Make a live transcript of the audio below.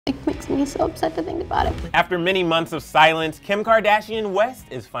It makes me so upset to think about it. After many months of silence, Kim Kardashian West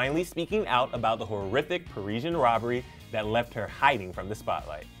is finally speaking out about the horrific Parisian robbery that left her hiding from the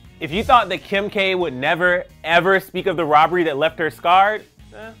spotlight. If you thought that Kim K would never, ever speak of the robbery that left her scarred,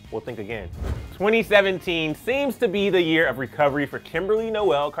 we'll think again. 2017 seems to be the year of recovery for Kimberly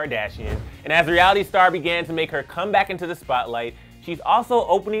Noel Kardashian, and as the reality star began to make her come back into the spotlight, she's also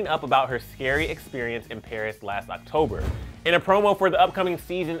opening up about her scary experience in Paris last October. In a promo for the upcoming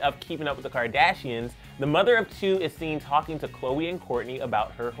season of Keeping Up with the Kardashians, the mother of two is seen talking to Khloe and Kourtney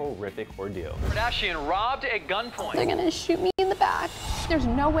about her horrific ordeal. Kardashian robbed at gunpoint. They're gonna shoot me in the back. There's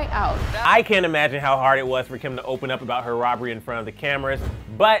no way out. I can't imagine how hard it was for Kim to open up about her robbery in front of the cameras,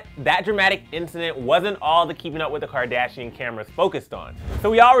 but that dramatic incident wasn't all the Keeping Up with the Kardashian cameras focused on. So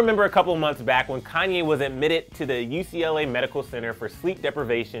we all remember a couple of months back when Kanye was admitted to the UCLA Medical Center for sleep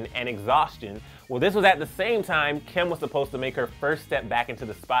deprivation and exhaustion. Well, this was at the same time Kim was supposed to make her first step back into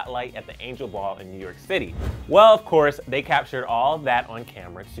the spotlight at the Angel Ball in New York City. Well, of course, they captured all of that on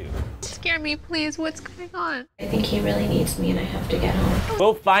camera too. Scare me, please. What's going on? I think he really needs me and I have to get home.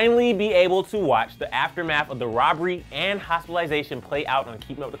 We'll finally be able to watch the aftermath of the robbery and hospitalization play out on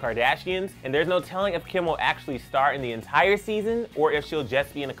Keeping Up with the Kardashians, and there's no telling if Kim will actually star in the entire season or if she'll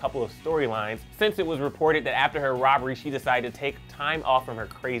just be in a couple of storylines, since it was reported that after her robbery she decided to take time off from her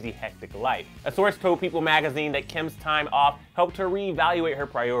crazy hectic life. A source told People magazine that Kim's time off helped her reevaluate her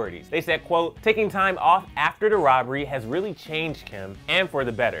priorities. They said, quote, "Taking time off after the robbery has really changed Kim, and for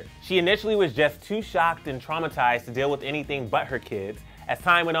the better. She initially was just too shocked and traumatized to deal with anything but her kids. As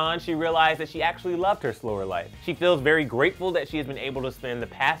time went on, she realized that she actually loved her slower life. She feels very grateful that she has been able to spend the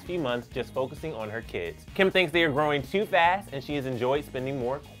past few months just focusing on her kids. Kim thinks they are growing too fast and she has enjoyed spending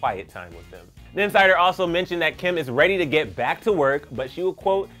more quiet time with them." The insider also mentioned that Kim is ready to get back to work, but she will,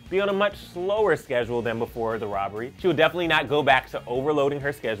 quote, "be on a much slower schedule than before the robbery. She will definitely not go back to overloading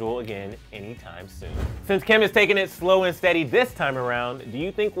her schedule again anytime soon." Since Kim is taking it slow and steady this time around, do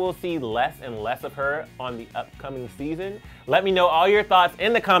you think we'll see less and less of her on the upcoming season? Let me know all your thoughts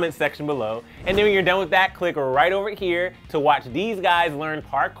in the comments section below. And then when you're done with that, click right over here to watch these guys learn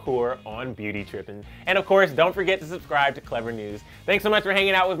parkour on beauty tripping. And of course, don't forget to subscribe to Clevver News. Thanks so much for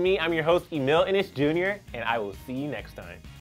hanging out with me. I'm your host, Emil Ennis Jr., and I will see you next time.